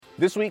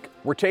This week,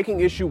 we're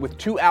taking issue with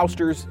 2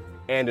 ousters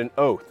and an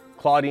oath.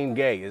 Claudine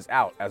Gay is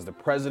out as the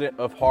president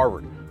of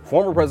Harvard.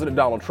 Former President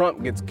Donald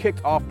Trump gets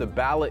kicked off the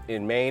ballot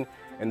in Maine,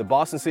 and the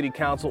Boston City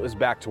Council is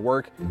back to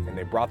work, and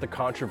they brought the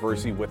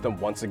controversy with them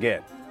once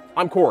again.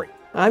 I'm Corey.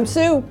 I'm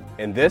Sue.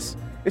 And this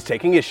is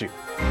Taking Issue.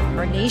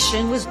 Our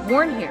nation was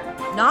born here,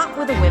 not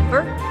with a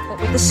whimper, but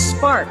with the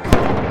spark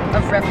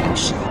of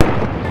revolution.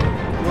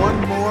 One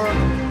more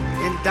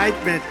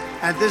indictment,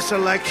 and this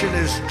election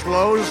is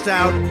closed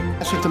out.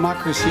 That's what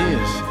democracy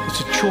is.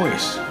 It's a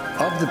choice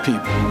of the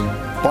people,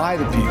 by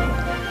the people,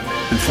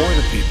 and for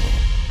the people.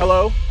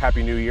 Hello,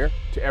 Happy New Year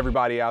to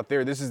everybody out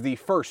there. This is the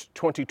first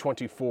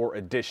 2024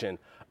 edition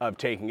of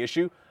Taking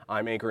Issue.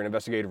 I'm anchor and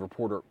investigative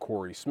reporter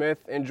Corey Smith,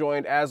 and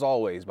joined as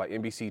always by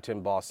NBC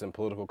 10 Boston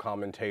political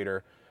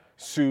commentator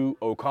Sue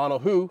O'Connell,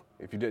 who,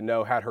 if you didn't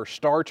know, had her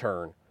star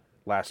turn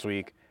last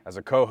week as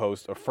a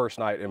co-host of First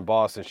Night in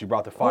Boston. She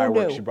brought the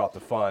fireworks, she brought the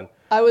fun.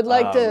 I would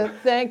like to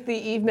thank the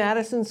Eve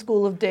Madison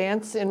School of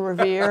Dance in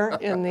Revere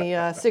in the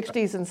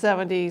 60s and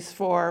 70s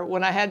for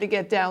when I had to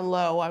get down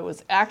low. I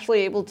was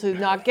actually able to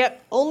not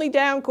get only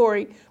down,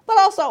 Corey, but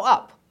also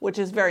up, which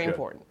is very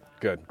important.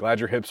 Good. Glad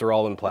your hips are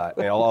all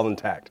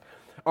intact.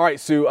 All right,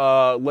 Sue,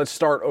 let's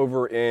start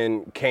over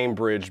in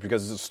Cambridge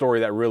because it's a story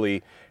that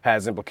really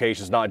has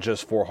implications not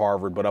just for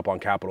Harvard, but up on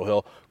Capitol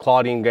Hill.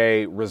 Claudine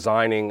Gay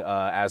resigning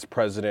as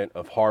president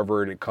of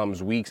Harvard. It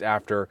comes weeks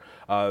after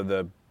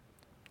the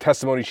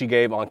testimony she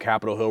gave on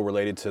Capitol Hill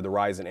related to the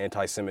rise in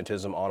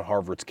anti-Semitism on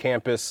Harvard's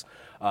campus.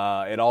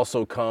 It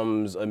also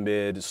comes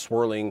amid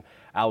swirling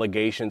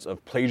allegations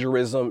of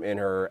plagiarism in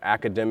her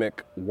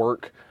academic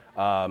work.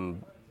 The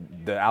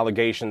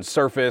allegations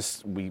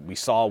surfaced. We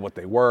saw what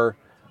they were.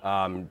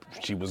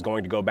 She was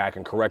going to go back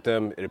and correct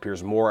them. It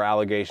appears more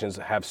allegations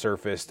have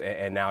surfaced,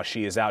 and now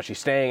she is out. She's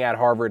staying at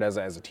Harvard as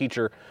a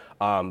teacher,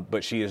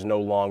 but she is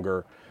no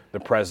longer the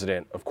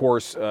president. Of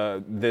course,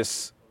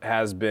 this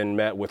has been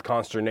met with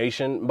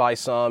consternation by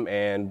some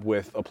and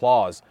with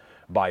applause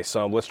by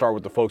some. Let's start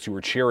with the folks who were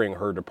cheering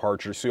her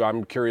departure. Sue,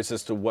 I'm curious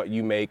as to what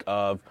you make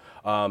of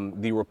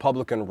the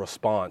Republican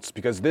response,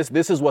 because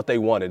this is what they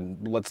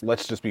wanted.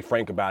 Let's just be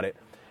frank about it.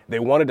 They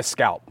wanted a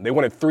scalp. They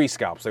wanted 3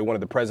 scalps. They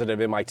wanted the president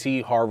of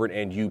MIT, Harvard,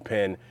 and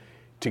UPenn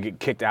to get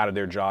kicked out of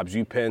their jobs.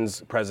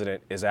 UPenn's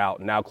president is out.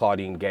 Now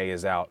Claudine Gay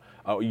is out.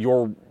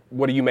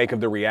 What do you make of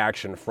the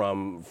reaction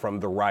from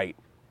the right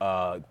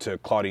to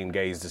Claudine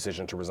Gay's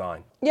decision to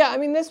resign? Yeah, I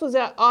mean, this was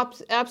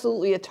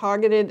absolutely a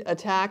targeted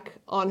attack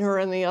on her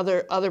and the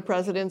other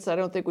presidents. I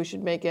don't think we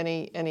should make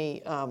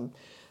any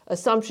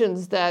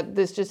assumptions that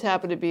this just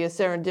happened to be a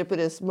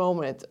serendipitous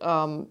moment.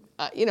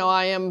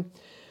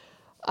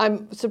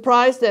 I'm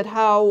surprised at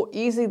how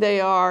easy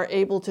they are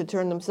able to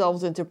turn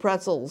themselves into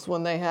pretzels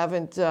when they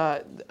haven't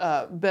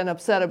been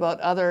upset about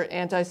other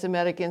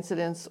anti-Semitic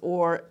incidents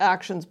or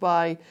actions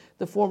by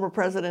the former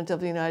president of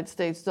the United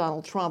States,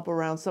 Donald Trump,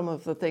 around some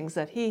of the things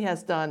that he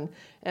has done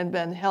and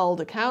been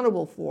held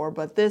accountable for.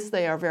 But this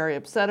they are very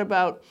upset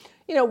about.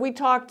 You know, we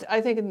talked,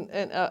 I think, in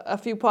a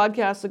few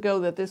podcasts ago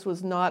that this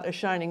was not a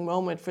shining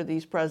moment for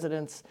these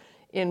presidents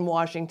in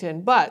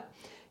Washington. But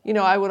you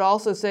know, I would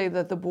also say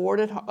that the board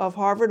of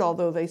Harvard,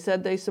 although they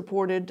said they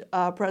supported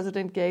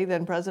President Gay,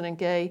 then President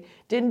Gay,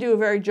 didn't do a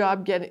very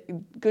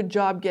good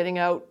job getting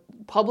out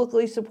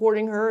publicly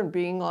supporting her and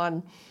being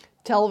on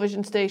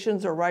television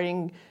stations or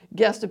writing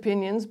guest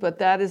opinions. But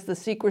that is the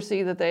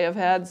secrecy that they have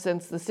had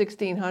since the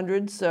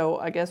 1600s. So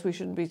I guess we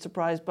shouldn't be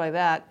surprised by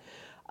that.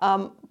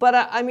 But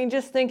I mean,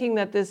 just thinking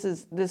that this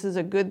is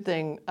a good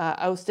thing,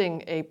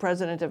 ousting a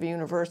president of a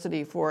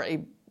university for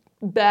a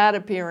bad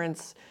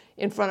appearance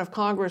in front of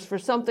Congress for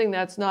something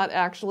that's not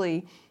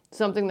actually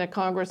something that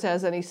Congress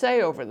has any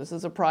say over. This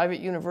is a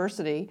private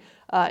university,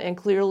 and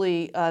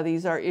clearly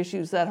these are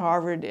issues that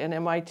Harvard and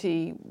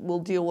MIT will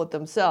deal with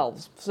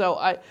themselves. So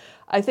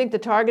I think the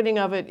targeting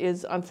of it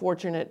is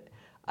unfortunate.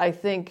 I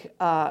think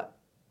the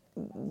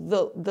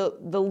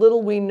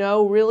little we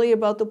know really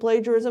about the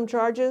plagiarism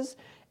charges,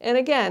 and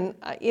again,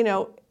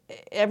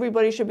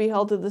 everybody should be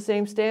held to the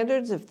same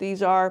standards. If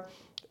these are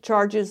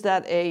charges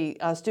that a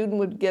student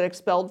would get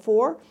expelled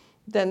for,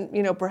 then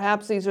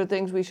perhaps these are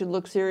things we should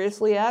look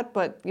seriously at.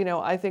 But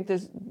I think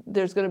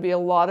there's going to be a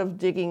lot of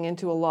digging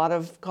into a lot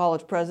of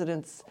college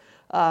presidents'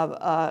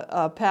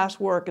 past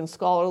work and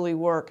scholarly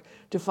work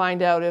to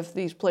find out if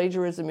these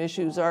plagiarism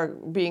issues are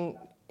being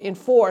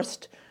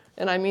enforced,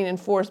 and I mean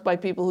enforced by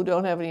people who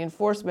don't have any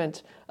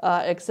enforcement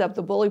except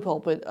the bully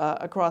pulpit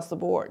across the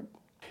board.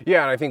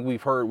 Yeah, and I think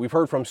we've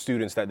heard from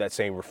students that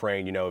same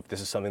refrain. If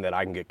this is something that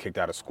I can get kicked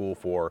out of school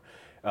for,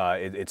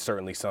 it's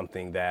certainly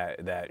something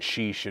that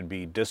she should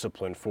be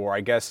disciplined for.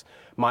 I guess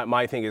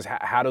my thing is,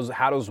 how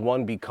does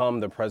one become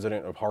the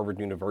president of Harvard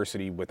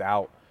University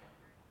without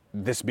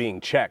this being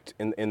checked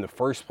in the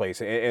first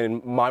place?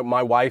 And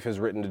my wife has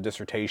written a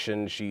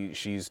dissertation.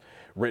 She's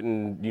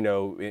written,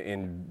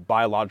 in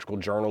biological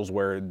journals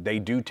where they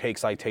do take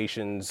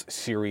citations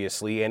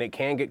seriously, and it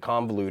can get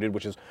convoluted,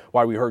 which is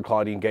why we heard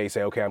Claudine Gay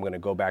say, okay, I'm going to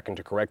go back and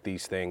to correct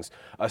these things.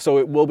 So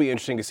it will be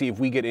interesting to see if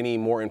we get any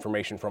more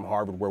information from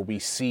Harvard where we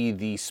see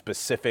the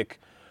specific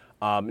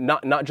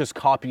not just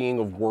copying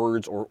of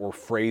words or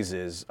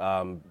phrases,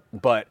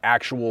 but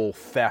actual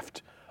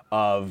theft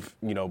of,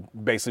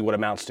 basically what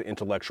amounts to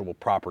intellectual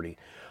property.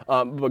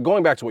 But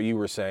going back to what you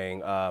were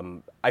saying,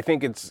 I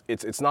think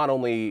it's not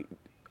only,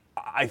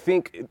 I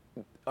think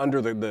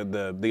under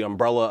the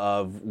umbrella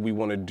of we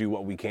want to do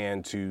what we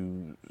can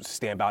to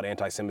stamp out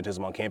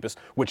anti-Semitism on campus,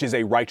 which is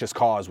a righteous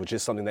cause, which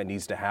is something that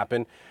needs to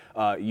happen.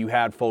 You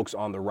had folks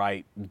on the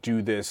right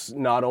do this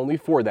not only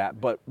for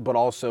that, but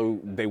also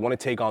they want to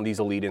take on these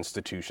elite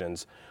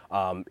institutions.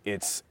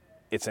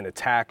 It's an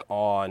attack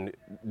on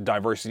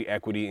diversity,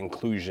 equity,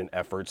 inclusion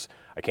efforts.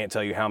 I can't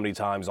tell you how many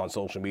times on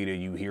social media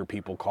you hear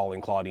people calling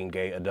Claudine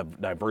Gay a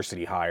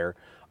diversity hire,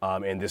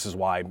 and this is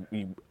why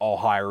all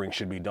hiring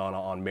should be done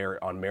on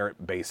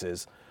merit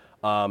basis.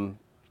 And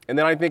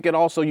then I think it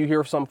also, you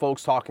hear some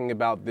folks talking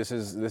about this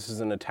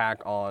is an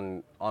attack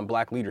on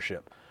black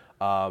leadership,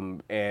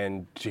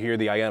 and to hear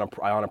the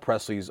Ayanna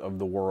Presleys of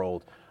the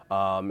world.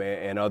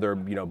 And other,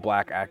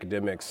 black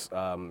academics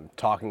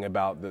talking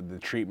about the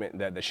treatment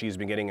that she's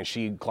been getting,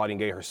 and Claudine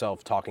Gay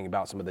herself, talking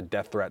about some of the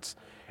death threats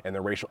and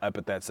the racial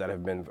epithets that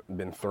have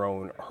been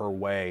thrown her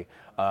way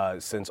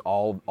since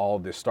all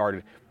of this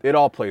started. It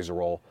all plays a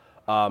role,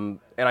 and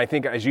I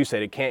think, as you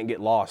said, it can't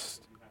get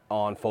lost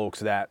on folks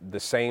that the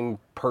same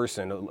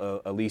person,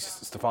 Elise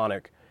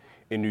Stefanik,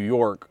 in New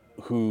York,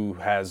 who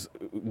has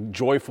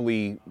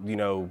joyfully,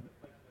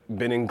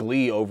 been in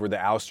glee over the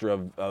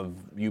ouster of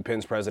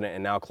UPenn's president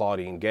and now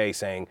Claudine Gay,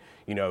 saying,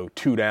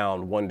 2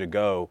 down, 1 to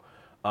go.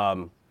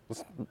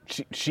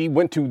 She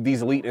went to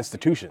these elite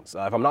institutions.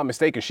 If I'm not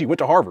mistaken, she went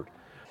to Harvard.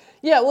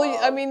 Yeah, well,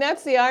 I mean,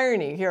 that's the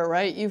irony here,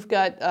 right? You've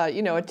got,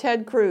 a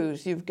Ted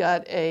Cruz, you've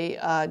got a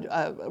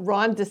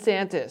Ron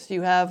DeSantis,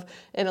 you have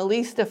an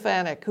Elise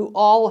Stefanik, who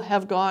all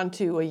have gone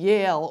to a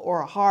Yale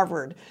or a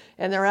Harvard,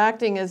 and they're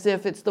acting as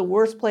if it's the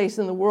worst place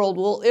in the world.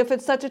 Well, if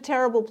it's such a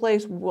terrible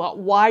place,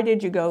 why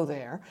did you go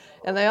there?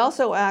 And they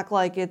also act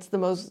like it's the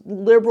most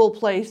liberal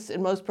place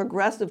and most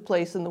progressive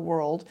place in the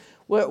world,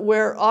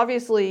 where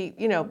obviously,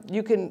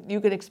 you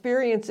can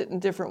experience it in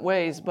different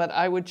ways, but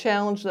I would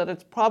challenge that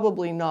it's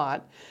probably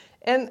not.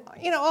 And,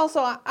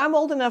 also, I'm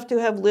old enough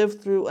to have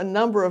lived through a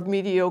number of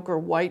mediocre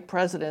white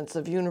presidents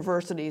of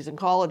universities and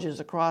colleges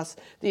across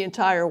the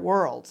entire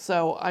world.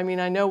 So, I mean,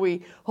 I know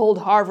we hold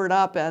Harvard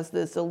up as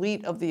this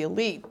elite of the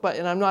elite,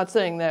 and I'm not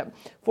saying that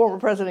former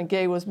President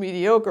Gay was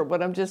mediocre,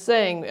 but I'm just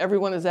saying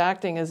everyone is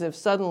acting as if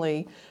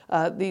suddenly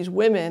these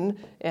women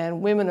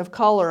and women of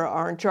color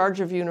are in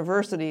charge of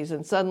universities,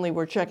 and suddenly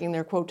we're checking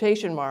their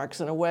quotation marks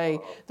in a way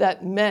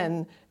that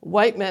men,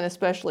 white men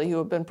especially, who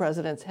have been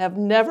presidents, have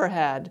never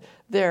had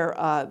their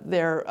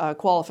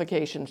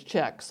qualifications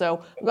checked.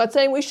 So I'm not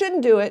saying we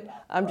shouldn't do it.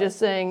 I'm just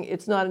saying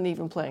it's not an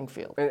even playing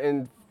field.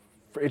 And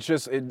it's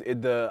just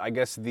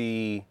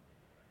the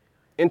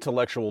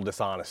intellectual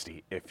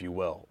dishonesty, if you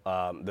will.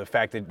 The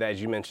fact that,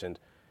 as you mentioned,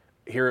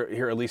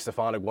 here Elise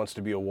Stefanik wants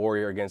to be a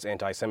warrior against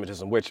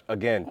anti-Semitism, which,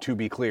 again, to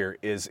be clear,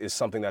 is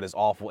something that is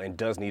awful and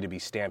does need to be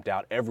stamped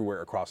out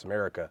everywhere across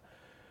America.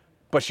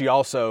 But she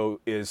also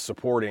is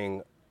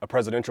supporting a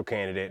presidential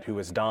candidate who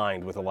has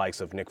dined with the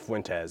likes of Nick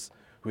Fuentes,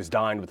 who has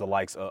dined with the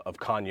likes of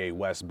Kanye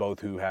West, both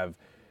who have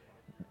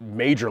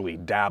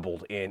majorly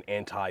dabbled in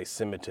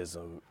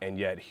anti-Semitism, and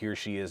yet here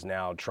she is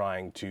now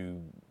trying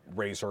to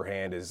raise her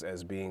hand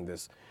as being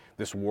this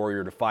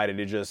warrior to fight it.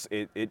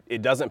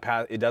 It doesn't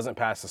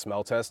pass the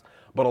smell test,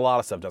 but a lot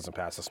of stuff doesn't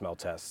pass the smell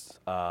test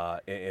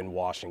in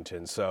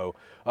Washington. So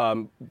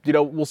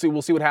we'll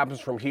see what happens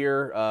from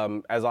here.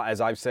 As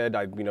I've said,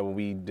 when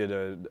we did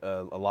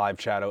a live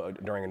chat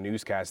during a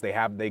newscast,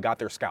 they got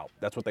their scalp.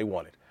 That's what they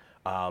wanted.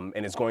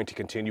 And it's going to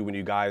continue when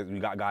you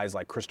got guys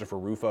like Christopher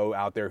Rufo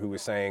out there who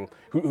is saying,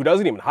 who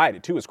doesn't even hide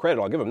it. To his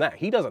credit, I'll give him that.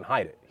 He doesn't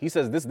hide it. He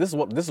says this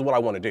is what I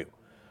want to do.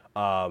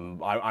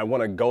 I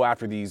want to go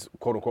after these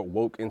quote unquote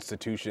woke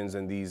institutions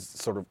and these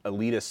sort of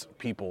elitist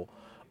people,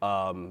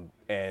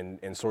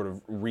 and sort of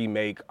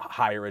remake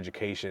higher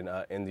education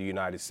in the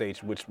United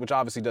States, which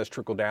obviously does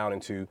trickle down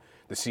into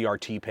the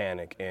CRT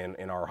panic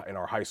in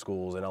our high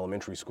schools and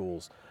elementary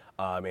schools.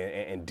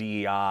 And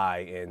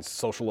DEI and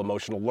social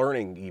emotional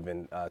learning,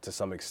 even to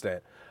some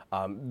extent.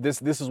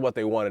 This is what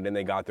they wanted, and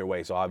they got their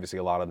way. So obviously,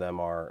 a lot of them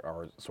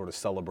are sort of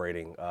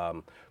celebrating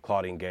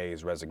Claudine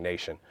Gay's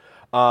resignation.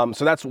 So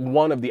that's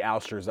one of the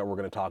ousters that we're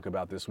going to talk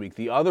about this week.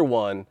 The other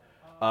one,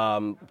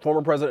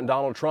 former President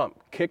Donald Trump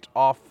kicked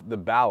off the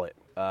ballot.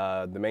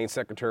 The Maine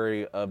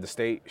Secretary of the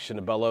State,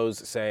 Shinna Bellows,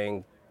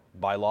 saying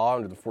by law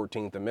under the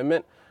 14th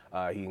Amendment,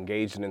 he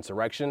engaged in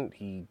insurrection.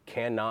 He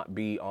cannot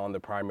be on the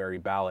primary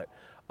ballot.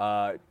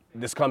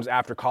 This comes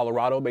after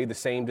Colorado made the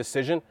same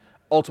decision,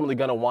 ultimately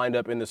going to wind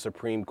up in the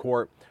Supreme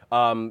Court.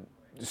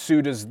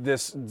 Sue,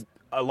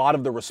 a lot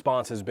of the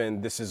response has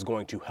been this is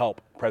going to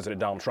help President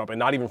Donald Trump, and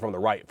not even from the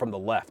right, from the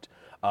left.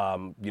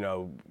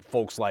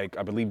 Folks like,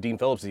 I believe Dean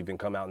Phillips even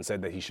come out and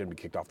said that he shouldn't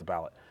be kicked off the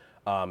ballot.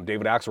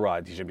 David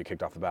Axelrod, he should be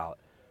kicked off the ballot.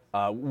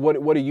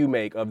 What do you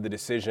make of the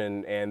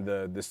decision and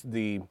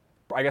the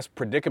I guess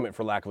predicament,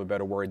 for lack of a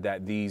better word,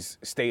 that these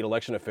state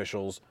election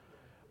officials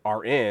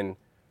are in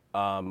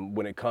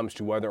when it comes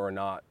to whether or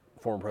not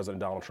former President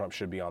Donald Trump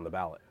should be on the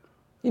ballot?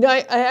 You know,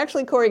 I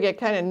actually, Corey, get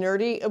kind of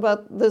nerdy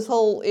about this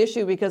whole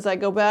issue because I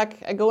go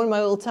in my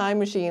little time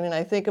machine and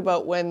I think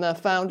about when the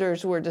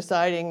founders were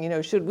deciding, you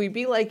know, should we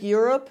be like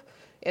Europe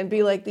and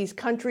be like these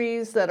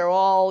countries that are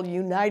all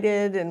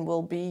united and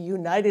will be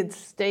United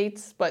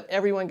States, but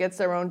everyone gets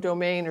their own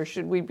domain, or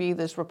should we be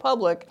this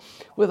republic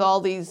with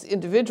all these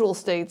individual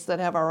states that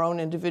have our own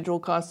individual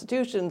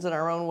constitutions and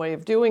our own way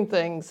of doing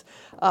things,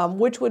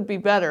 which would be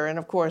better? And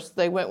of course,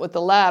 they went with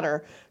the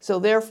latter. So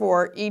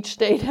therefore, each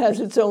state has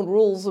its own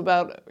rules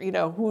about, you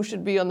know, who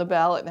should be on the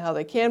ballot and how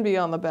they can be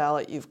on the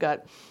ballot. You've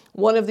got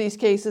one of these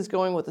cases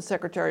going with the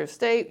Secretary of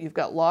State. You've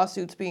got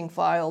lawsuits being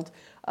filed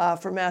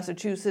for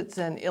Massachusetts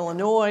and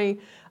Illinois.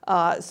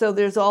 So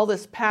there's all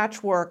this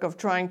patchwork of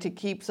trying to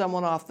keep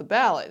someone off the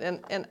ballot.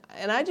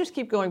 And I just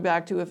keep going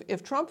back to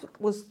if Trump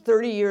was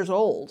 30 years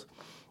old,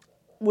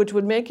 which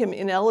would make him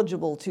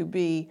ineligible to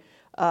be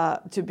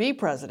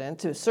president,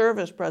 to serve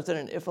as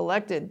president if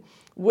elected,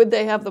 would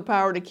they have the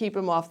power to keep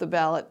him off the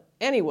ballot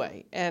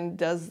anyway? And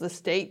does the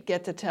state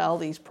get to tell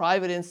these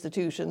private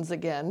institutions,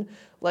 again,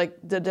 like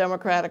the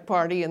Democratic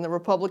Party and the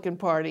Republican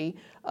Party,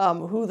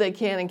 who they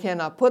can and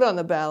cannot put on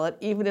the ballot,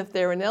 even if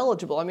they're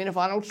ineligible? I mean, if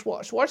Arnold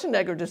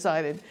Schwarzenegger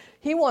decided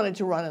he wanted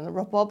to run and the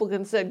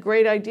Republicans said,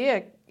 great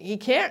idea, he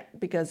can't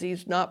because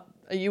he's not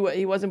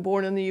he wasn't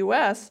born in the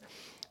U.S.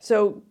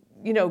 So,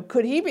 you know,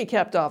 could he be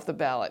kept off the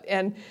ballot?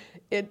 And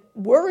it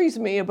worries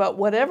me about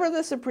whatever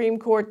the Supreme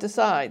Court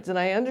decides, and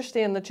I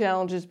understand the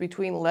challenges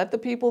between let the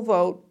people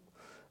vote,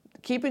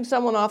 keeping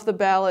someone off the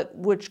ballot,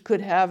 which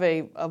could have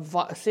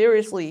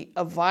seriously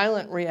a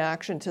violent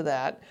reaction to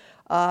that,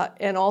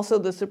 and also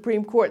the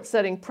Supreme Court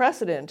setting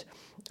precedent.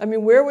 I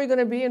mean, where are we going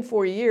to be in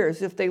 4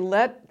 years if they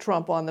let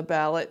Trump on the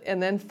ballot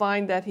and then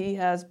find that he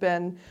has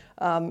been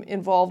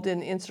involved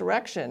in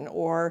insurrection,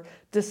 or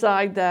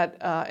decide that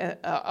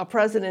a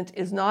president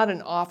is not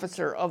an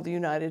officer of the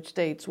United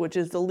States, which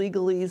is the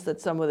legalese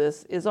that some of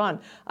this is on?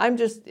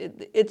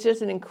 It's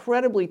just an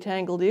incredibly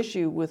tangled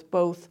issue with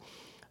both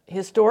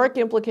historic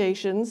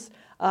implications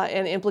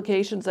and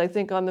implications, I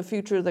think, on the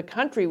future of the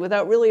country,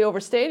 without really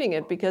overstating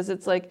it, because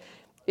it's like,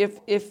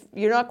 if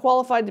you're not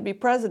qualified to be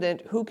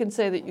president, who can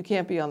say that you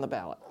can't be on the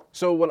ballot?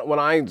 So when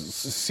I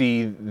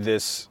see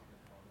this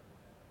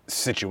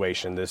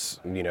situation,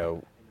 this, you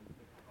know,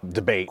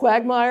 debate,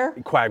 Quagmire,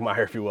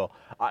 if you will,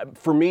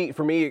 for me,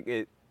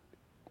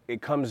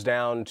 it comes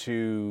down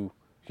to,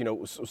 you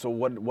know, so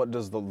what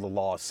does the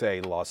law say?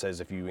 The law says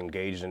if you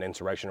engage in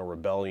insurrection or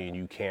rebellion,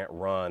 you can't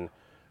run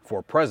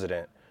for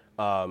president.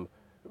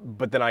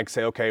 But then I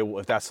say, okay, well,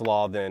 if that's the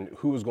law, then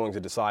who is going to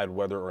decide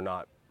whether or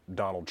not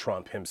Donald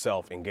Trump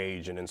himself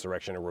engaged in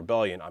insurrection or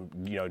rebellion?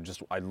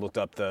 I looked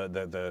up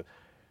the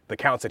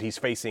counts that he's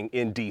facing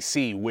in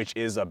D.C., which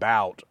is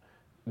about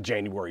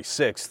January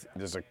 6th.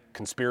 There's a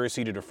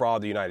conspiracy to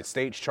defraud the United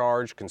States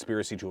charge,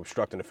 conspiracy to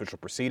obstruct an official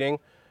proceeding,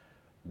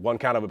 one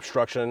count of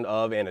obstruction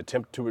of and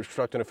attempt to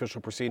obstruct an official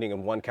proceeding,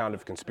 and one count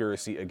of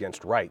conspiracy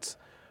against rights.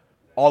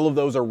 All of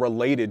those are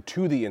related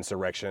to the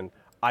insurrection.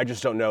 I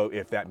just don't know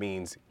if that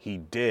means he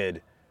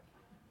did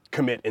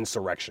commit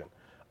insurrection.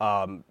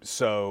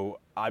 So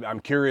I'm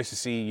curious to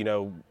see, you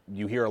know,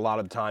 you hear a lot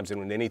of the times that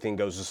when anything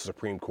goes to the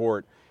Supreme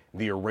Court,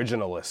 the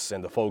originalists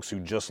and the folks who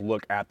just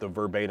look at the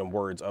verbatim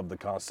words of the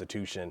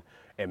Constitution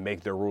and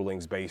make their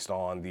rulings based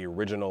on the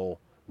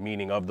original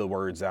meaning of the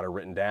words that are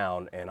written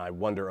down. And I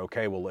wonder,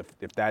 okay, well,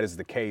 if that is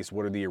the case,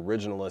 what are the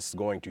originalists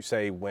going to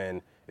say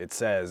when it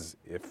says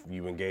if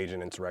you engage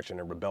in insurrection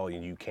and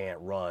rebellion, you can't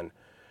run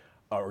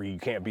or you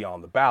can't be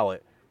on the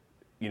ballot?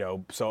 You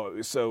know,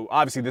 so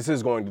obviously this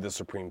is going to the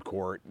Supreme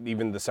Court.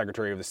 Even the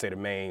Secretary of the State of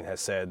Maine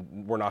has said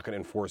we're not going to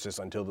enforce this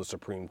until the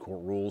Supreme Court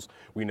rules.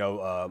 We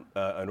know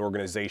an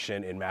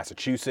organization in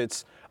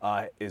Massachusetts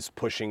is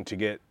pushing to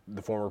get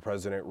the former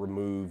president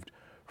removed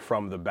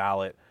from the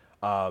ballot.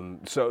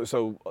 So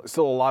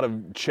still a lot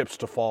of chips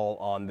to fall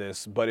on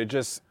this, but it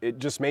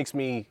just makes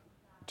me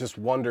just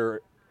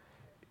wonder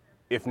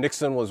if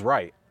Nixon was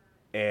right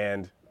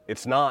and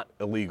it's not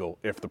illegal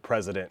if the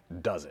president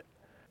does it.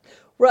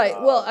 Right.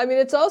 Well, I mean,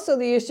 it's also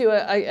the issue.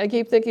 I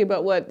keep thinking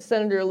about what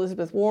Senator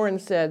Elizabeth Warren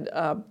said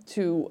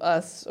to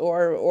us,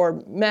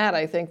 or Matt,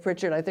 I think,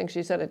 Pritchard, I think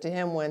she said it to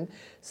him when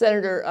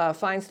Senator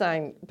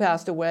Feinstein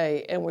passed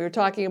away, and we were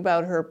talking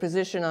about her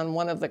position on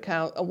one of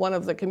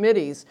the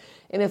committees,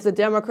 and if the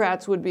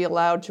Democrats would be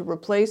allowed to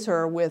replace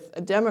her with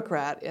a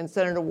Democrat. And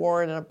Senator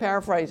Warren, and I'm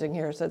paraphrasing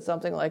here, said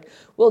something like,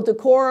 well,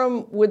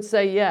 decorum would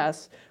say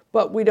yes,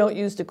 but we don't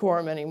use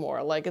decorum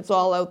anymore. Like, it's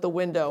all out the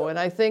window. And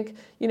I think,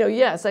 you know,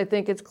 yes, I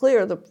think it's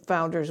clear the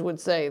founders would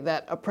say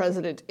that a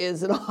president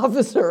is an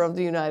officer of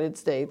the United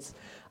States.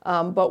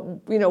 But,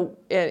 you know,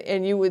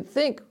 and you would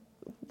think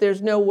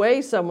there's no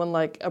way someone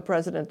like a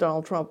President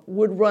Donald Trump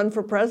would run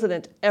for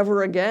president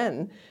ever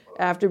again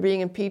after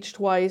being impeached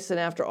twice and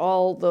after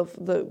all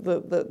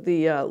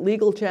the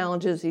legal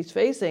challenges he's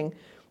facing.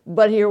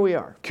 But here we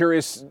are.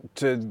 Curious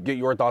to get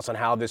your thoughts on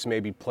how this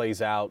maybe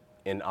plays out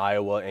in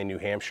Iowa and New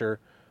Hampshire,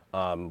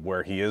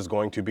 where he is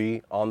going to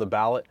be on the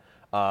ballot.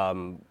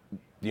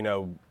 You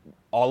know,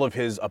 all of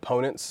his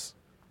opponents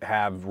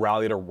have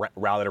rallied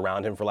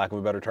around him, for lack of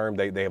a better term.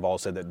 They have all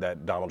said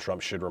that Donald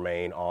Trump should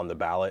remain on the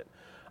ballot.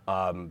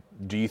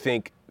 Do you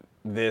think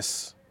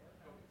this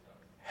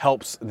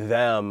helps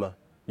them?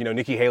 You know,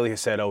 Nikki Haley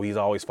has said, "Oh, he's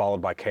always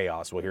followed by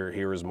chaos." Well,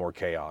 here is more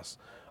chaos.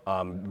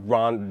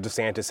 Ron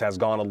DeSantis has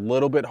gone a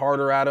little bit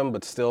harder at him,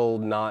 but still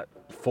not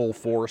full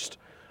forced.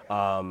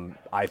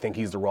 I think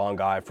he's the wrong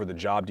guy for the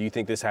job. Do you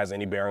think this has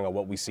any bearing on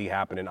what we see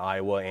happen in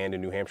Iowa and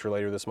in New Hampshire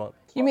later this month?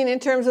 You mean in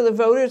terms of the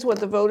voters, what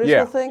the voters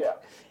will think?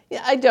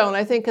 Yeah, I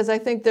don't. Because I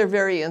think they're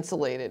very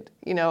insulated.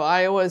 You know,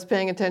 Iowa is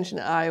paying attention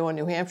to Iowa.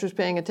 New Hampshire's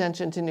paying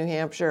attention to New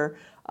Hampshire.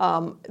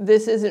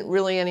 This isn't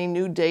really any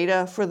new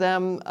data for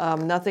them.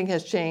 Nothing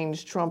has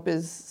changed. Trump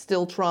is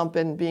still Trump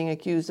and being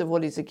accused of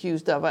what he's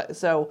accused of.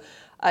 So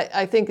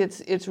I think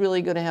it's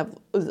really going to have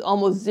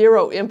almost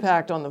zero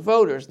impact on the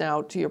voters.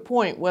 Now, to your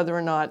point, whether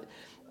or not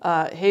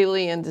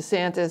Haley and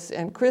DeSantis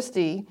and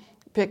Christie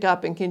pick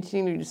up and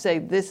continue to say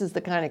this is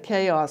the kind of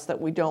chaos that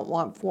we don't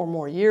want 4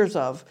 more years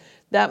of,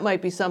 that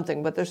might be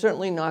something. But they're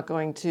certainly not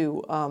going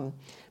to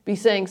be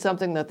saying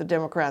something that the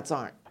Democrats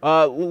aren't.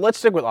 Let's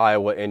stick with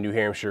Iowa and New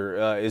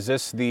Hampshire. Is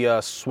this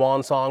the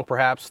swan song,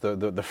 perhaps,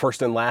 the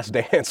first and last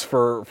dance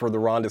for the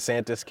Ron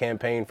DeSantis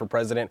campaign for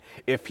president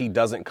if he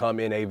doesn't come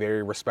in a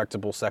very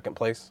respectable second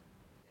place?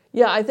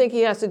 Yeah, I think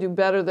he has to do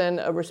better than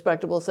a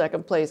respectable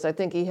second place. I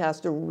think he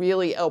has to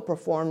really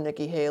outperform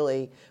Nikki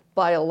Haley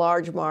by a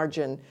large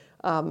margin.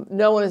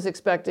 No one is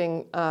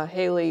expecting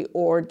Haley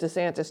or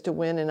DeSantis to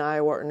win in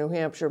Iowa or New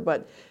Hampshire,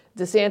 but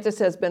DeSantis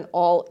has been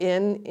all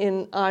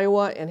in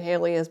Iowa, and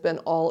Haley has been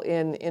all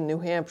in New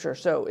Hampshire.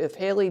 So if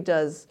Haley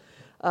does,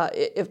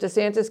 if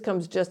DeSantis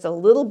comes just a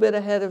little bit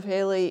ahead of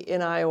Haley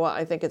in Iowa,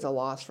 I think it's a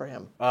loss for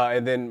him.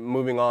 And then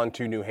moving on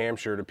to New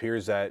Hampshire, it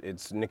appears that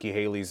it's Nikki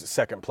Haley's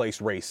second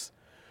place race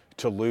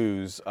to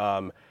lose.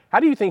 How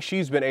do you think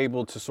she's been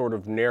able to sort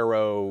of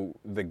narrow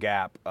the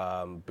gap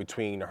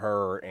between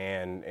her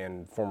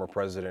and former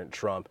President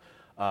Trump?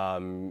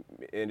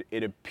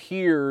 It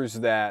appears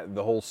that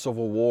the whole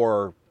Civil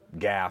War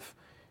gaffe,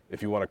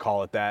 if you want to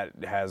call it that,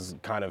 has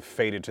kind of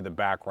faded to the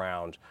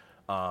background,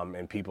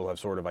 and people have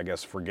sort of, I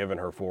guess, forgiven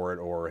her for it,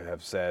 or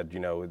have said, you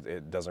know,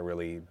 it doesn't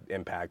really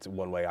impact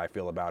one way I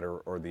feel about her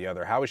or the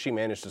other. How has she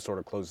managed to sort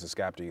of close this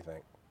gap, do you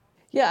think?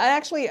 Yeah, I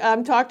actually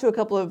talked to a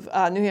couple of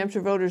New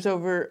Hampshire voters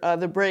over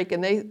the break,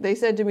 and they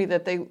said to me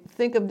that they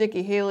think of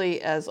Nikki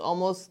Haley as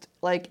almost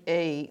like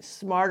a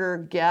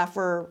smarter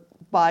gaffer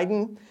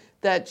Biden,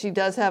 that she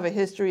does have a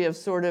history of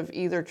sort of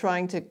either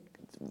trying to,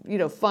 you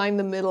know, find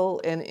the middle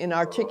and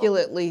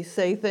inarticulately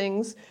say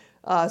things,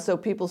 so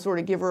people sort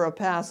of give her a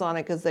pass on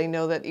it because they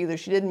know that either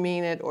she didn't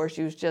mean it or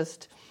she was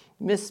just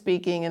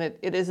misspeaking, and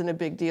it isn't a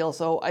big deal.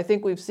 So I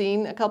think we've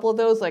seen a couple of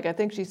those. Like I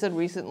think she said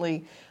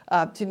recently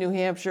to New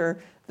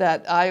Hampshire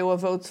that Iowa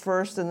votes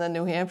first and then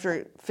New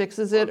Hampshire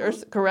fixes it or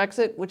corrects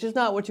it, which is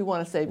not what you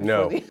want to say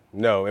before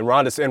No, and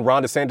Ron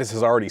DeSantis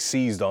has already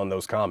seized on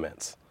those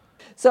comments.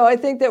 So I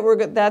think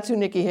that that's who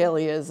Nikki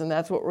Haley is, and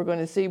that's what we're going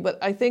to see. But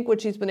I think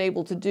what she's been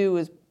able to do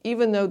is,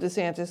 even though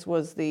DeSantis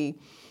was the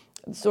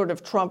sort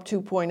of Trump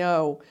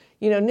 2.0,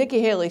 you know, Nikki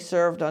Haley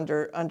served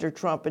under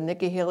Trump, and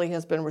Nikki Haley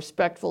has been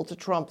respectful to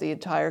Trump the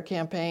entire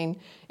campaign,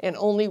 and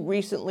only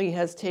recently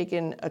has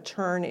taken a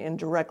turn in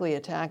directly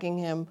attacking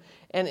him,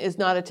 and is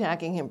not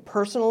attacking him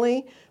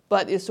personally,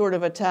 but is sort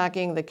of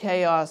attacking the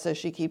chaos, as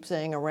she keeps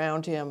saying,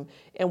 around him,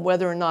 and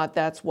whether or not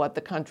that's what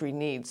the country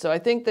needs. So I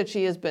think that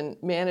she has been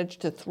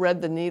managed to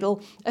thread the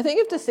needle. I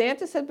think if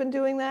DeSantis had been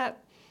doing that,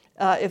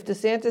 if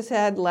DeSantis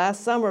had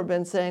last summer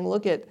been saying,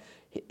 look,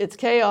 it's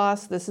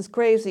chaos, this is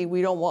crazy,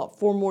 we don't want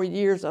 4 more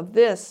years of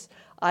this,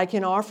 I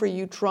can offer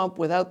you Trump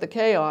without the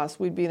chaos,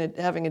 we'd be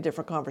having a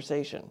different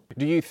conversation.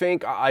 Do you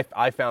think,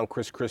 I found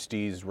Chris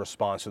Christie's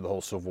response to the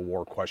whole Civil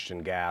War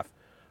question gaffe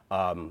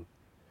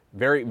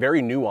very,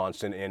 very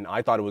nuanced, and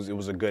I thought it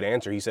was a good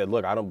answer. He said,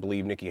 look, I don't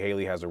believe Nikki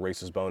Haley has a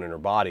racist bone in her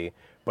body,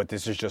 but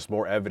this is just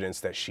more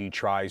evidence that she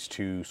tries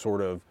to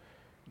sort of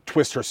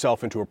twist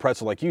herself into a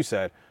pretzel, like you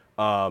said,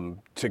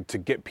 to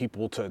get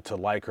people to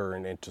like her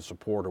and to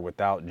support her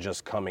without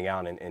just coming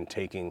out and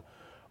taking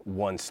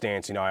one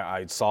stance. You know,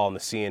 I saw on the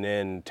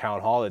CNN town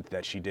hall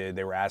that she did,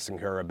 they were asking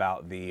her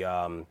about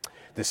the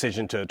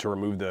decision to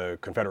remove the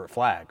Confederate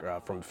flag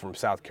from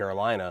South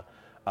Carolina.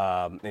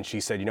 And she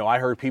said, you know, I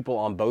heard people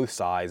on both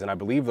sides, and I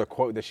believe the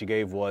quote that she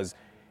gave was,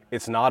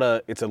 it's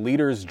a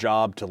leader's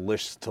job to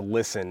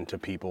listen to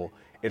people.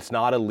 It's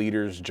not a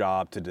leader's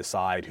job to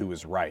decide who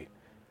is right.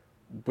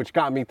 Which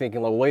got me thinking,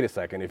 well, wait a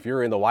second, if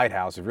you're in the White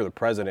House, if you're the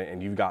president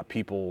and you've got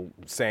people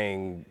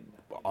saying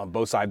on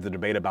both sides of the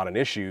debate about an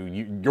issue,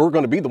 you're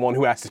going to be the one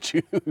who has to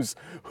choose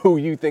who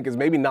you think is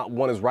maybe not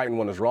one is right and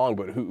one is wrong,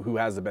 but who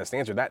has the best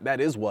answer. That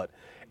is what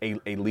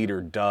a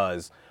leader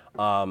does.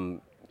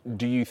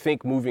 Do you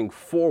think moving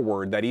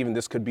forward that even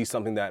this could be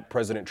something that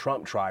President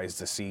Trump tries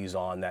to seize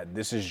on, that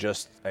this is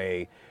just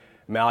a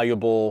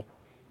malleable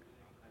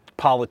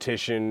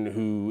politician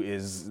who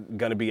is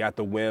going to be at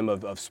the whim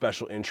of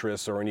special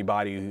interests or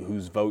anybody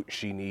whose vote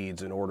she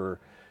needs in order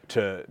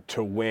to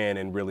win,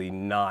 and really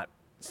not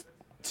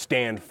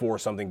stand for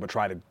something, but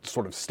try to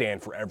sort of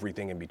stand for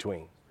everything in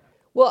between.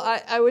 Well,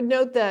 I would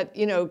note that,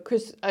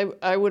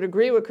 I would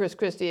agree with Chris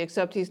Christie,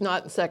 except he's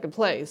not in second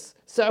place.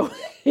 So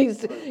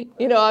he's,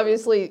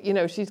 obviously,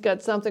 she's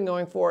got something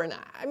going for her. And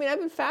I mean, I've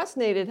been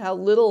fascinated how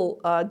little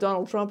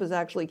Donald Trump is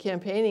actually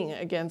campaigning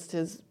against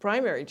his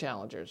primary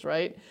challengers,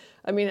 right?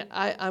 I mean,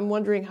 I'm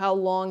wondering how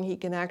long he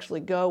can actually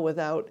go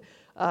without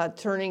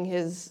turning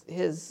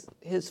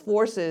his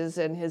forces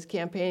and his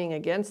campaigning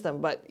against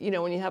them. But,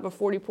 when you have a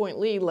 40-point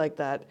lead like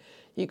that,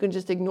 you can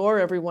just ignore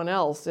everyone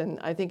else, and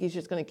I think he's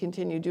just going to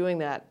continue doing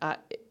that.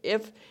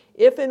 If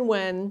and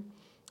when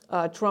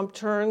Trump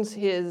turns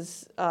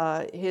his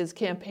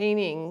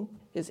campaigning,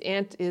 his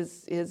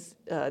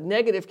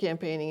negative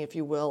campaigning, if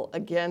you will,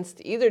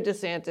 against either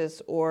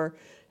DeSantis or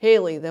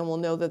Haley, then we'll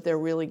know that they're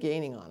really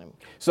gaining on him.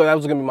 So that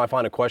was going to be my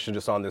final question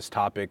just on this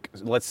topic.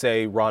 Let's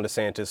say Ron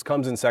DeSantis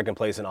comes in second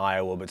place in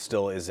Iowa, but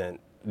still isn't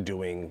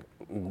doing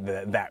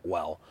that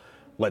well.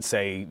 Let's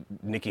say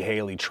Nikki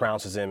Haley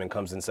trounces him and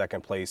comes in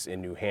second place in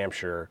New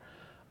Hampshire.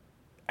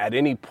 At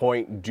any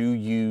point, do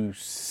you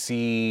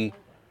see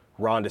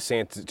Ron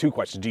DeSantis, two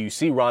questions, do you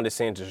see Ron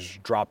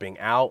DeSantis dropping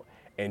out,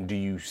 and do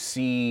you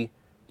see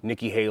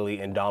Nikki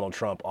Haley and Donald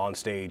Trump on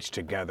stage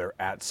together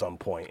at some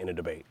point in a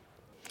debate?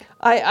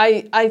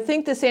 I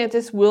think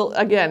DeSantis will,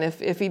 again,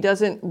 if he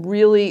doesn't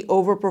really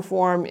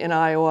overperform in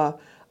Iowa,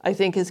 I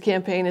think his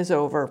campaign is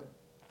over.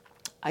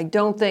 I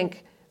don't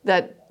think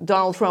that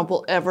Donald Trump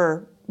will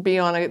ever be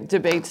on a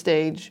debate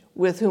stage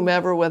with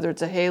whomever, whether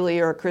it's a Haley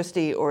or a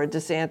Christie or a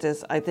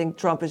DeSantis. I think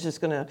Trump is just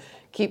going to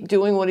keep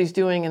doing what he's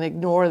doing and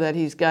ignore that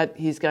he's got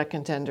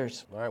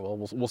contenders. All right, well,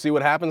 we'll see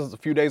what happens. It's a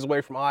few days away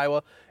from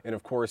Iowa. And,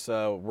 of course,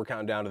 we're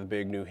counting down to the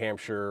big New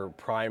Hampshire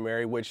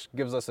primary, which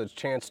gives us a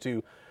chance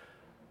to,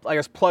 I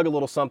guess, plug a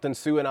little something.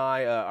 Sue and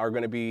I are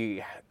going to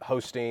be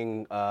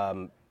hosting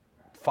 5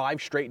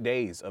 straight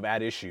days of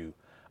At Issue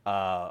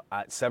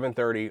at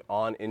 7:30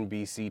 on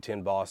NBC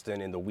 10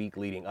 Boston in the week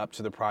leading up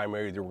to the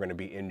primary. We're going to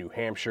be in New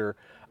Hampshire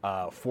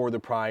for the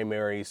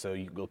primary, so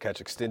you'll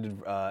catch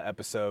extended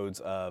episodes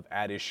of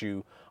At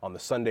Issue on the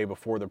Sunday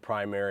before the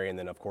primary, and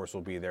then of course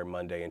we'll be there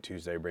Monday and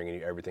Tuesday bringing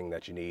you everything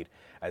that you need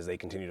as they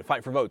continue to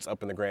fight for votes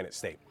up in the Granite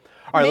State.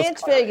 All right,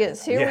 Mance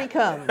Vegas, here we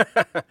come.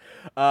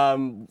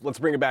 Let's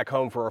bring it back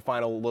home for our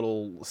final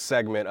little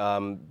segment.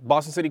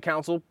 Boston City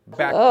Council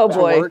back to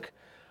work.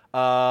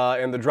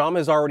 And the drama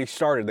has already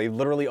started. They've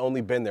literally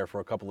only been there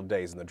for a couple of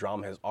days, and the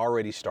drama has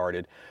already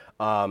started.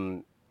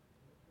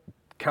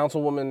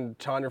 Councilwoman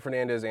Tanya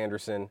Fernandez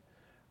Anderson,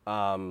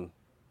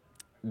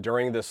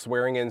 during the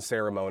swearing-in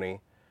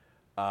ceremony,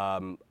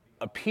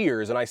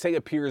 appears, and I say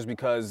appears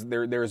because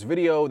there's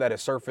video that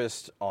has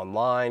surfaced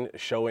online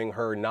showing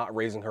her not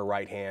raising her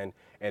right hand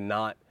and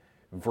not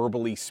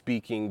verbally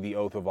speaking the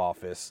oath of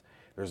office.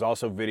 There's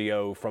also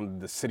video from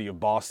the City of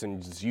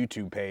Boston's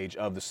YouTube page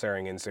of the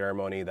swearing-in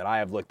ceremony that I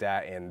have looked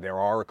at, and there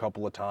are a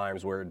couple of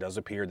times where it does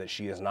appear that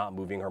she is not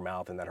moving her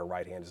mouth and that her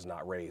right hand is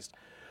not raised.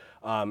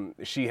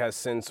 She has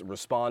since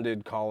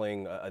responded,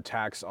 calling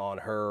attacks on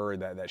her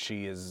that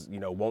she is,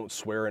 won't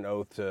swear an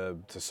oath to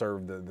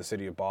serve the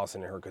City of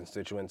Boston and her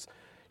constituents.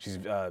 She's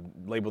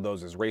labeled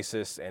those as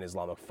racist and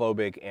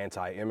Islamophobic,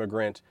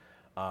 anti-immigrant.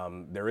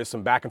 There is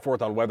some back and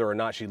forth on whether or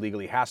not she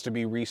legally has to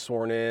be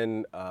re-sworn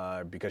in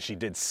because she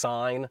did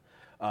sign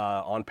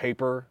on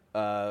paper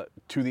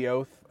to the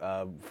oath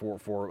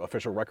for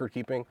official record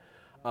keeping.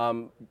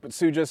 But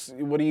Sue, just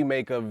what do you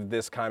make of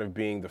this kind of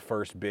being the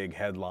first big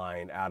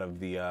headline out of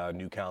the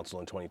new council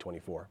in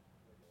 2024?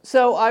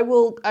 So I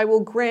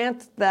will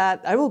grant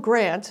that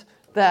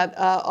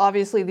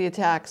obviously the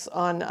attacks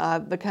on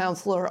the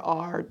counselor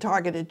are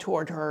targeted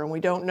toward her, and we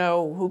don't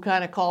know who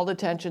kind of called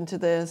attention to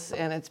this,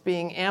 and it's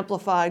being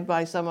amplified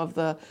by some of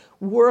the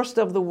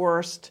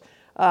worst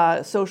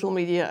social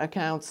media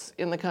accounts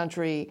in the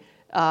country.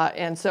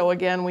 And so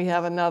again, we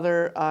have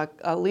another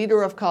a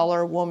leader of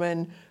color,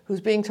 woman, who's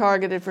being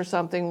targeted for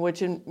something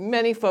which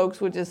many folks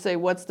would just say,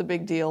 what's the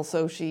big deal?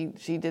 So she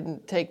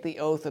didn't take the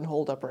oath and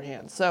hold up her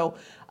hand. So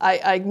I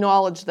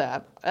acknowledge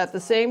that. At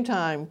the same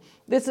time,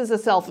 this is a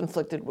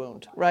self-inflicted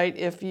wound, right?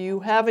 If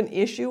you have an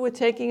issue with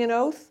taking an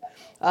oath,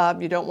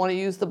 you don't want to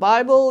use the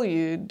Bible,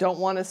 you don't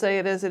want to say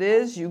it as it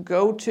is, you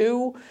go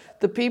to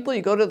the people,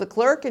 you go to the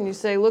clerk and you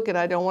say, look,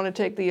 I don't want to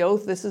take the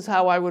oath, this is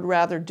how I would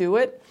rather do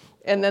it.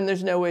 And then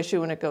there's no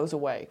issue and it goes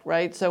away,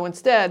 right? So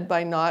instead,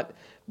 by not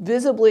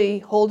visibly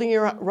holding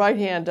your right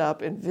hand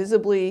up and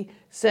visibly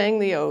saying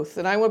the oath,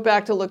 and I went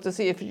back to look to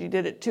see if she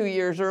did it 2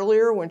 years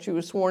earlier when she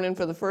was sworn in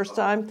for the first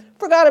time.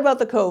 Forgot about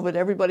the COVID,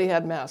 everybody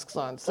had masks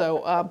on,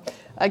 so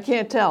I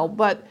can't tell.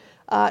 But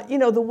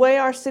the way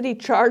our city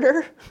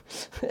charter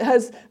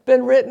has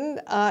been written,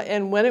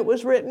 and when it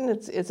was written,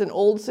 it's an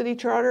old city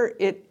charter,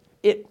 it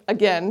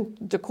again,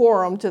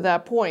 decorum to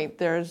that point,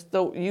 there's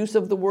the use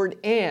of the word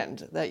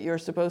and, that you're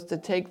supposed to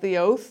take the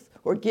oath,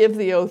 or give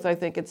the oath, I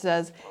think it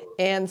says,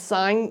 and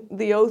sign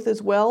the oath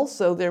as well.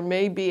 So there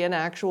may be an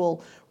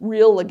actual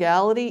real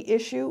legality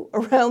issue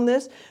around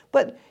this.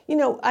 But,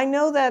 I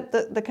know that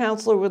the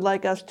counselor would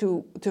like us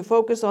to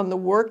focus on the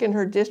work in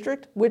her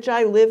district, which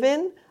I live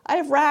in. I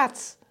have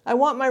rats. I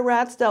want my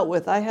rats dealt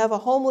with. I have a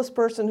homeless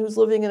person who's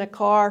living in a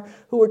car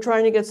who we're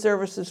trying to get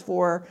services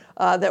for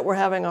that we're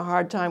having a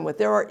hard time with.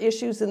 There are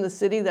issues in the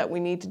city that we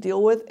need to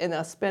deal with, and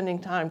us spending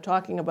time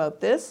talking about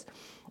this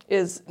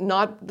is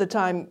not the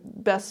time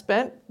best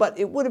spent, but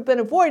it would have been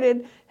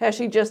avoided had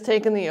she just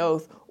taken the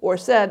oath or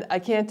said, I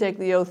can't take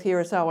the oath,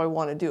 here is how I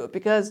want to do it.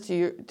 Because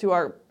to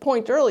our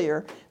point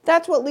earlier,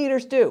 that's what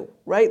leaders do,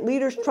 right?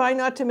 Leaders try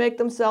not to make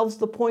themselves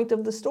the point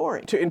of the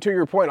story. And to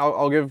your point,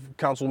 I'll give the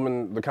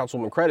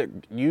councilwoman credit.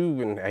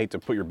 You, and I hate to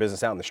put your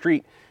business out in the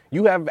street,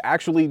 you have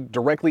actually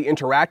directly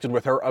interacted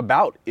with her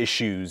about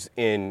issues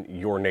in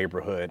your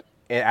neighborhood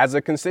as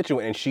a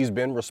constituent, and she's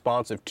been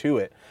responsive to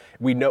it.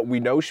 We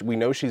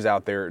know she's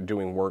out there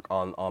doing work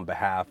on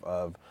behalf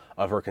of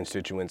her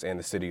constituents and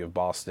the city of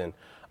Boston.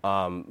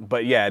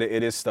 But yeah,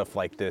 it is stuff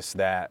like this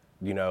that,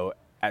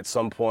 at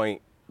some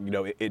point,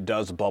 it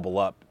does bubble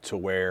up to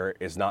where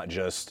it's not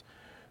just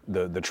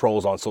the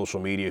trolls on social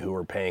media who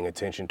are paying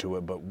attention to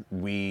it, but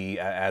we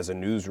as a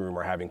newsroom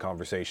are having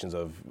conversations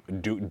of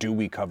do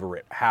we cover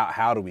it?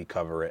 How do we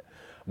cover it?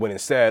 When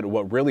instead,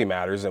 what really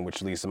matters, and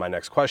which leads to my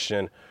next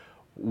question,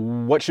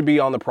 what should be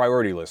on the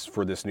priority list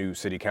for this new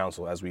city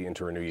council as we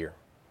enter a new year?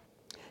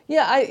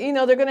 Yeah,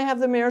 they're going to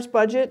have the mayor's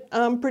budget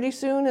pretty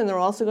soon, and they're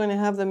also going to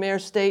have the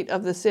mayor's state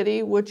of the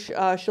city, which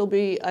she'll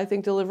be, I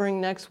think,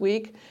 delivering next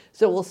week.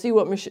 So we'll see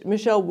what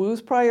Michelle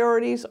Wu's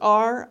priorities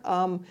are.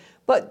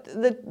 But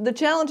the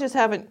challenges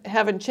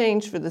haven't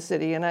changed for the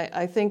city, and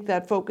I think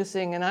that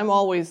focusing, and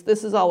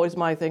this is always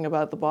my thing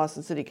about the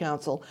Boston City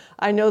Council.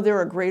 I know there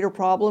are greater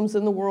problems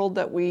in the world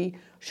that we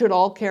should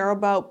all care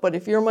about, but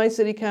if you're my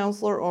city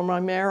councilor or my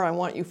mayor, I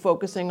want you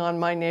focusing on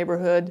my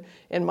neighborhood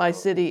and my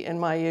city and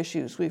my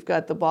issues. We've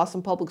got the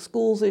Boston Public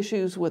Schools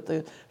issues with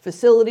the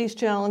facilities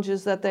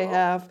challenges that they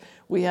have.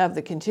 We have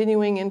the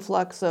continuing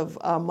influx of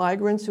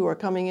migrants who are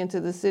coming into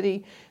the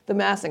city. The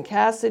mass and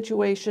cast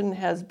situation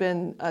has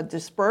been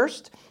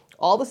dispersed.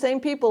 All the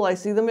same people, I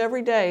see them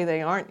every day.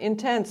 They aren't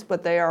intense,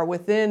 but they are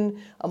within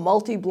a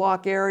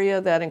multi-block area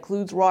that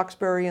includes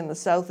Roxbury and the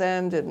South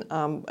End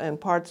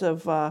and parts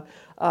of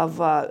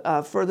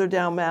further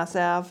down Mass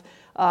Ave.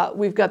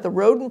 We've got the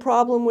rodent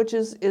problem, which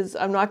is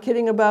I'm not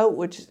kidding about,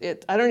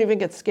 I don't even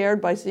get scared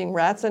by seeing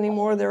rats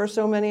anymore. There are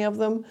so many of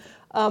them.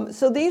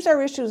 So these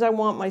are issues I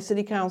want my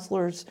city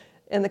councilors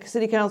and the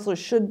city councilors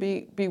should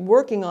be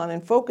working on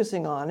and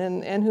focusing on,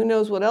 and who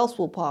knows what else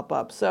will pop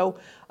up. So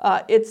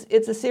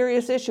it's a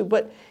serious issue.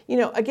 But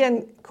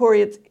again,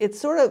 Corey,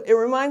 it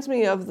reminds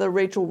me of the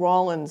Rachel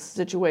Rollins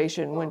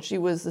situation when she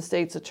was the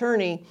state's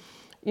attorney.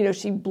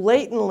 She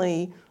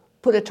blatantly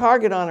put a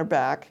target on her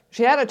back.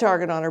 She had a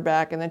target on her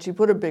back, and then she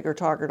put a bigger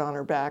target on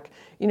her back.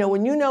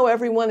 When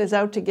everyone is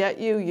out to get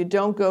you, you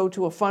don't go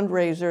to a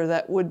fundraiser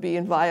that would be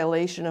in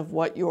violation of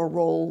what your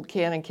role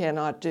can and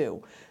cannot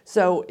do.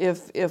 So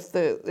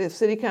if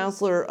City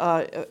Councilor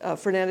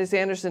Fernandez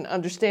Anderson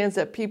understands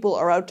that people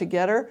are out to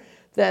get her,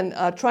 then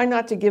try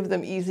not to give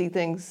them easy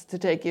things to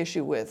take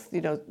issue with.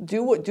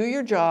 Do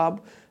your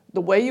job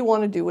the way you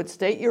want to do it,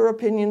 state your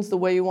opinions the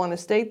way you want to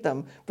state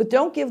them, but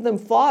don't give them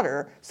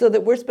fodder so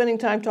that we're spending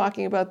time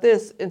talking about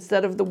this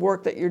instead of the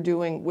work that you're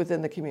doing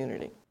within the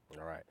community.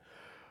 All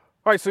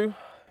right, Sue.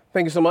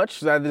 Thank you so much.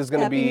 That is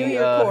going to be Happy New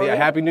Year, Corey.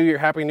 Happy New Year.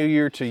 Happy New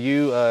Year to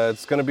you.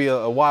 It's going to be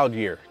a wild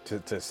year,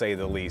 to say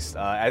the least.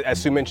 As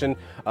Sue mentioned,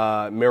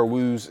 Mayor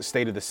Wu's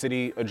State of the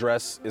City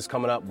address is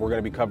coming up. We're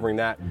going to be covering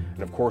that,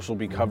 and of course, we'll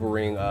be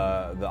covering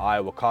the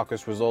Iowa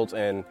caucus results,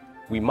 and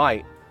we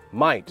might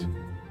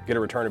get a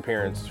return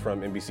appearance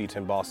from NBC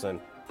 10 Boston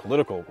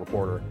political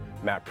reporter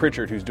Matt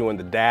Pritchard, who's doing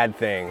the dad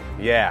thing.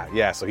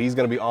 Yeah. So he's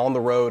going to be on the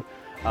road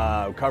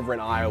covering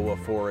Iowa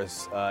for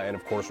us. And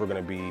of course, we're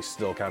going to be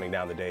still counting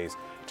down the days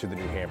to the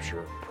New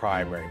Hampshire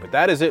primary. But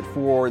that is it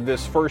for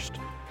this first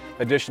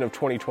edition of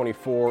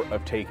 2024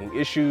 of Taking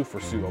Issue.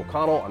 For Sue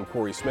O'Connell, I'm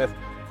Corey Smith.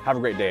 Have a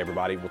great day,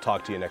 everybody. We'll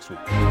talk to you next week.